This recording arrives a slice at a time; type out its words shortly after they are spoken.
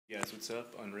guys, what's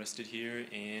up? Unrested here,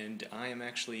 and I am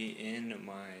actually in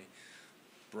my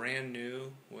brand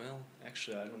new, well,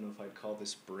 actually I don't know if I'd call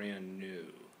this brand new,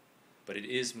 but it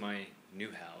is my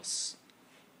new house.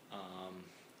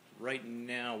 Right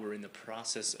now we're in the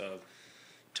process of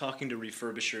talking to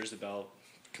refurbishers about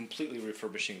completely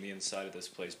refurbishing the inside of this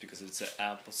place because it's an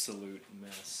absolute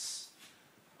mess.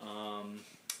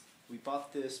 We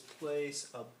bought this place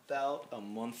about a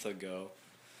month ago.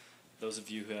 Those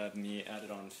of you who have me added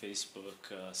on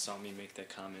Facebook saw me make that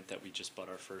comment that we just bought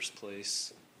our first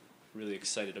place. Really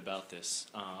excited about this.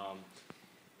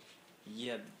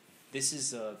 Yeah, this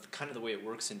is kind of the way it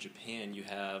works in Japan. You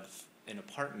have an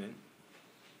apartment.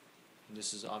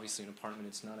 This is obviously an apartment,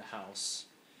 it's not a house.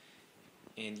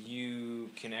 And you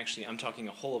can actually, I'm talking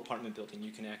a whole apartment building,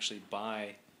 you can actually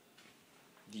buy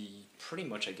pretty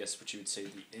much I guess what you would say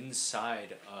the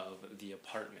inside of the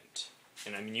apartment.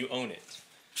 And I mean, you own it.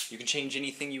 You can change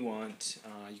anything you want.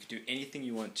 You can do anything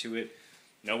you want to it.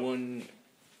 No one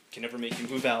can ever make you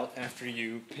move out after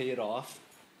you pay it off.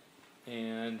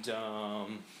 And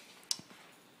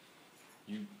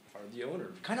you are the owner.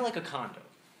 Kind of like a condo.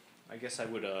 I guess I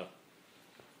would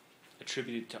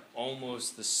attribute it to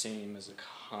almost the same as a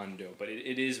condo, but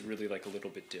it is really like a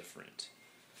little bit different.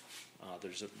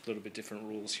 There's a little bit different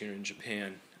rules here in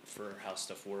Japan for how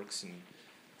stuff works and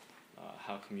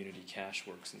how community cash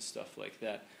works and stuff like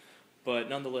that. But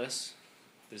nonetheless,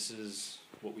 this is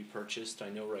what we purchased. I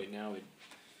know right now it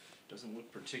doesn't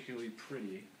look particularly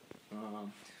pretty.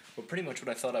 But pretty much what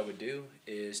I thought I would do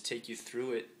is take you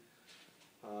through it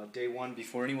day one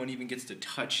before anyone even gets to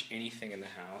touch anything in the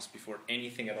house, before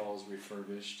anything at all is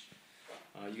refurbished.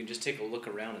 You can just take a look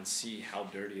around and see how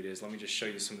dirty it is. Let me just show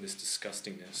you some of this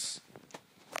disgustingness.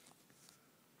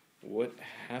 What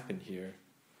happened here?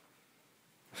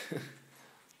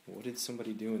 What did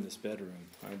somebody do in this bedroom?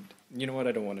 You know what?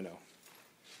 I don't want to know.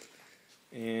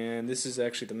 And this is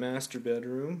actually the master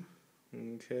bedroom.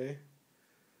 Okay.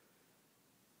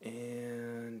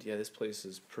 And yeah, this place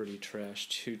is pretty trash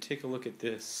too. Take a look at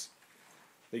this.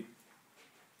 Like,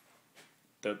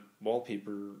 the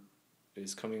wallpaper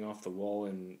is coming off the wall,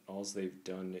 and all they've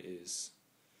done is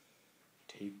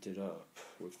taped it up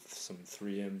with some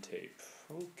 3M tape.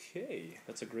 Okay,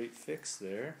 that's a great fix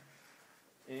there.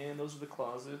 And those are the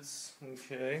closets,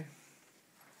 okay.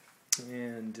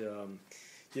 And,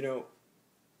 you know,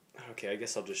 okay, I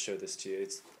guess I'll just show this to you.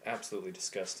 It's absolutely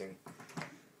disgusting.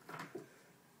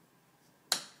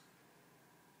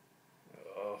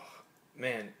 Oh,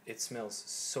 man, it smells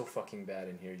so fucking bad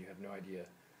in here, you have no idea.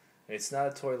 And it's not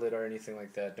a toilet or anything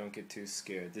like that, don't get too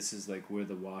scared. This is like where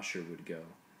the washer would go.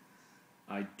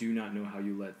 I do not know how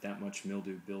you let that much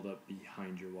mildew build up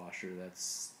behind your washer.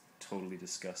 That's totally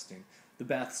disgusting. The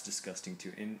bath's disgusting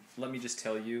too. And let me just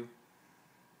tell you,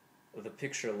 the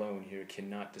picture alone here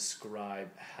cannot describe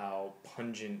how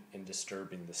pungent and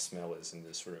disturbing the smell is in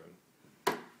this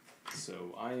room.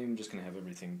 So I am just going to have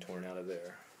everything torn out of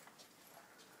there.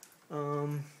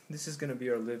 This is going to be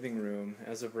our living room.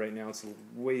 As of right now, it's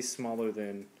way smaller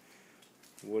than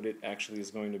what it actually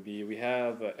is going to be. We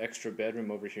have an extra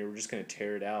bedroom over here. We're just going to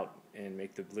tear it out and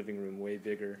make the living room way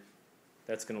bigger.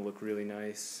 That's going to look really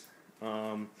nice.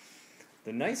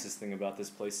 The nicest thing about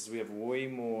this place is we have way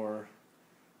more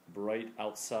bright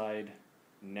outside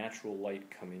natural light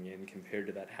coming in compared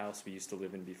to that house we used to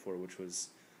live in before, which was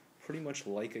pretty much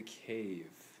like a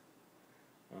cave.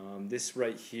 This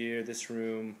right here, this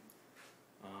room,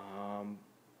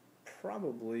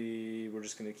 probably we're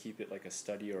just going to keep it like a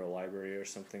study or a library or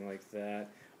something like that.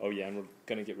 Oh yeah, and we're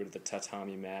going to get rid of the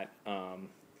tatami mat. You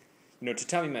know,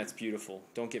 tatami mat's beautiful.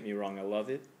 Don't get me wrong, I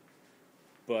love it.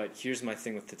 But here's my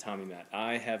thing with tatami mat.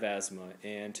 I have asthma,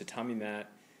 and tatami mat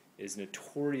is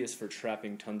notorious for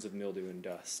trapping tons of mildew and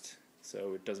dust.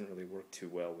 So it doesn't really work too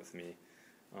well with me.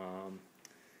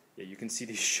 Yeah, you can see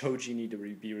these shoji need to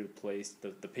be replaced.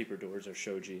 The paper doors are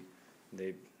shoji.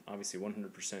 They obviously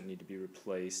 100% need to be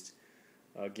replaced.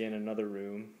 Again, another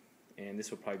room, and this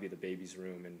will probably be the baby's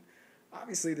room. And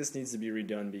obviously this needs to be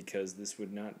redone because this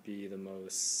would not be the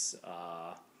most,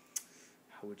 how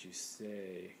would you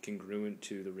say, congruent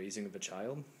to the raising of a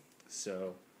child.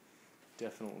 So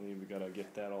definitely we gotta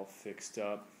get that all fixed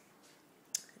up.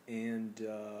 And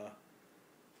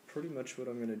pretty much what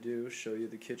I'm gonna do is show you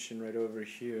the kitchen right over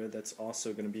here. That's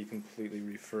also gonna be completely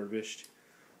refurbished.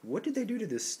 What did they do to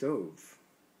this stove?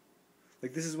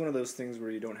 Like, this is one of those things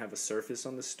where you don't have a surface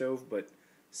on the stove, but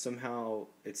somehow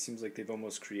it seems like they've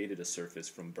almost created a surface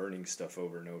from burning stuff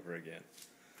over and over again.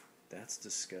 That's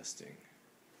disgusting.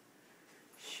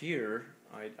 Here,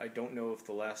 I don't know if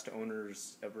the last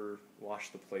owners ever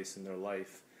washed the place in their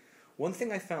life. One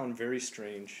thing I found very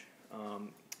strange,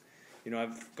 You know,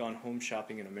 I've gone home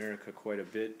shopping in America quite a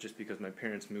bit just because my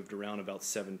parents moved around about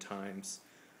 7 times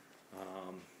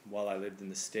while I lived in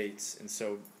the States. And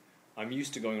so I'm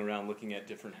used to going around looking at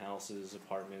different houses,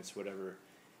 apartments, whatever.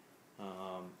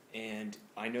 And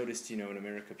I noticed, you know, in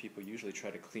America people usually try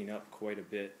to clean up quite a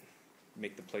bit,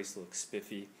 make the place look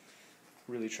spiffy,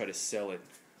 really try to sell it.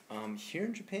 Here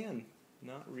in Japan,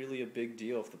 not really a big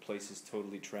deal if the place is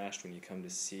totally trashed when you come to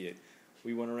see it.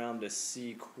 We went around to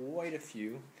see quite a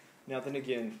few. Now then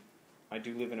again, I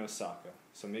do live in Osaka,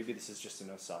 so maybe this is just an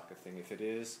Osaka thing. If it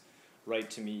is, write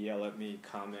to me, yell at me,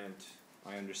 comment,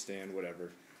 I understand,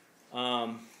 whatever.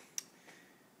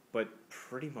 But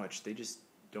pretty much they just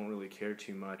don't really care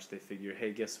too much. They figure,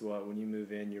 hey, guess what? When you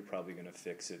move in, you're probably going to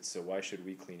fix it, so why should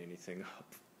we clean anything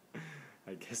up?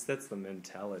 I guess that's the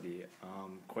mentality.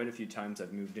 Quite a few times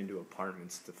I've moved into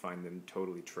apartments to find them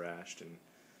totally trashed and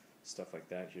stuff like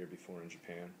that here before in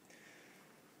Japan.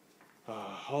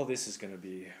 All this is going to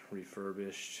be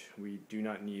refurbished. We do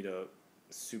not need a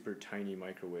super tiny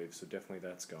microwave, so definitely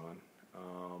that's gone.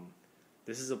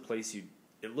 This is a place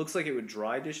it looks like it would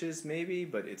dry dishes maybe,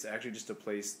 but it's actually just a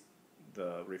place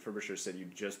the refurbisher said you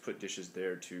just put dishes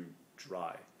there to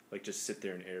dry, like just sit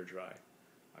there and air dry.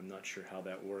 I'm not sure how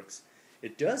that works.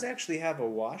 It does actually have a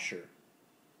washer.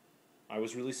 I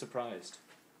was really surprised.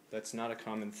 That's not a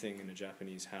common thing in a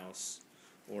Japanese house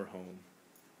or home.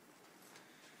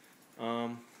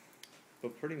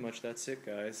 But pretty much that's it,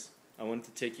 guys. I wanted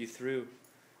to take you through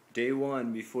day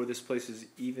one before this place is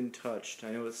even touched.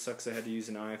 I know it sucks I had to use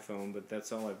an iPhone, but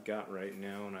that's all I've got right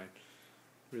now, and I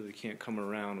really can't come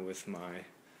around with my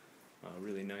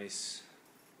really nice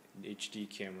HD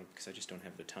camera because I just don't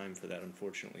have the time for that,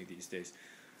 unfortunately, these days.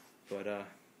 But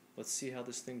let's see how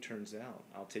this thing turns out.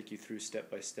 I'll take you through step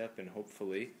by step, and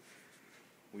hopefully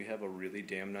we have a really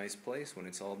damn nice place when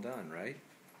it's all done, right?